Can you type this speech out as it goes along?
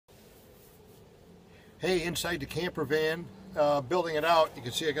Hey, inside the camper van, building it out. You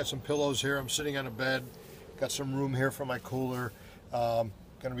can see I got some pillows here. I'm sitting on a bed. Got some room here for my cooler. Going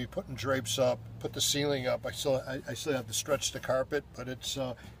to be putting drapes up, put the ceiling up. I still have to stretch the carpet, but it's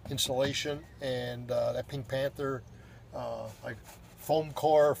insulation and that Pink Panther like foam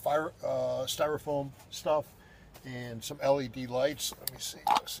core, styrofoam stuff, and some LED lights. Let me see.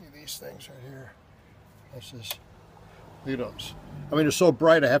 See these things right here. That's just. Look at those. I mean, they're so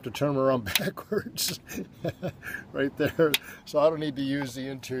bright I have to turn them around backwards right there. So I don't need to use the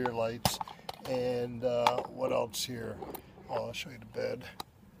interior lights. And what else here? Oh, I'll show you the bed.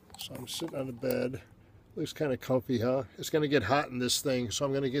 So I'm sitting on the bed. Looks kind of comfy, huh? It's going to get hot in this thing, so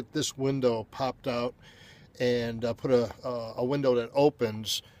I'm going to get this window popped out and put a window that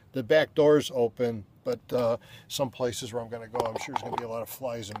opens. The back door's open, but some places where I'm going to go, I'm sure there's going to be a lot of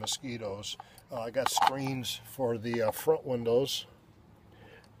flies and mosquitoes. I got screens for the front windows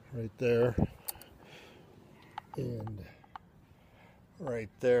right there, and right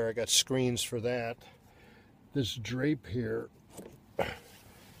there I got screens for that. This drape here,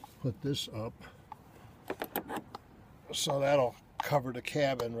 put this up, so that'll cover the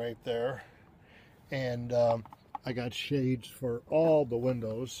cabin right there. And I got shades for all the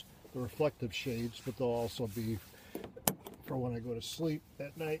windows, the reflective shades, but they'll also be for when I go to sleep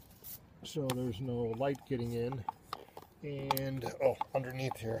at night, so there's no light getting in. And oh,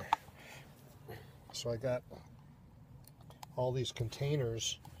 underneath here, so I got all these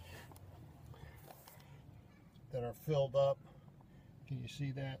containers that are filled up. Can you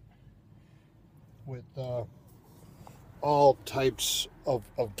see that? With all types of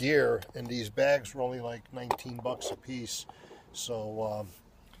gear, and these bags were only like 19 bucks a piece, so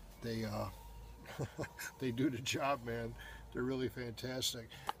they they do the job, man. They're really fantastic.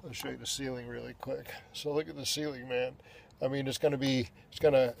 I'll show you the ceiling really quick. So look at the ceiling, man. I mean, it's going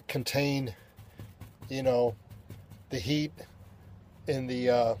to contain, you know, the heat in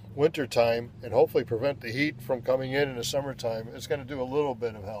the winter time, and hopefully prevent the heat from coming in the summertime. It's going to do a little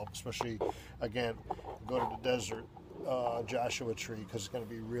bit of help, especially again, go to the desert. Joshua Tree, because it's going to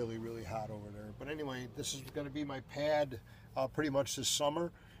be really, really hot over there. But anyway, this is going to be my pad pretty much this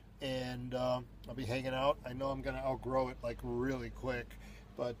summer, and I'll be hanging out. I know I'm going to outgrow it like really quick,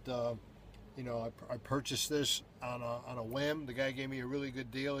 but you know, I purchased this on a whim. The guy gave me a really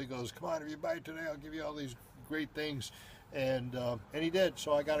good deal. He goes, "Come on, if you buy it today, I'll give you all these great things," and he did.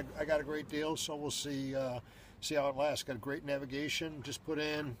 So I got a great deal. So we'll see how it lasts. Got a great navigation. Just put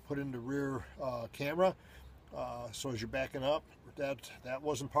in the rear camera. So as you're backing up, that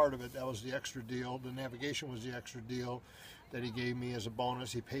wasn't part of it. That was the extra deal. The navigation was the extra deal that he gave me as a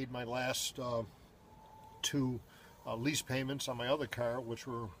bonus. He paid my last two lease payments on my other car, which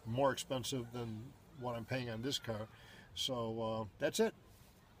were more expensive than what I'm paying on this car. So that's it.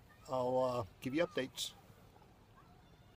 I'll give you updates.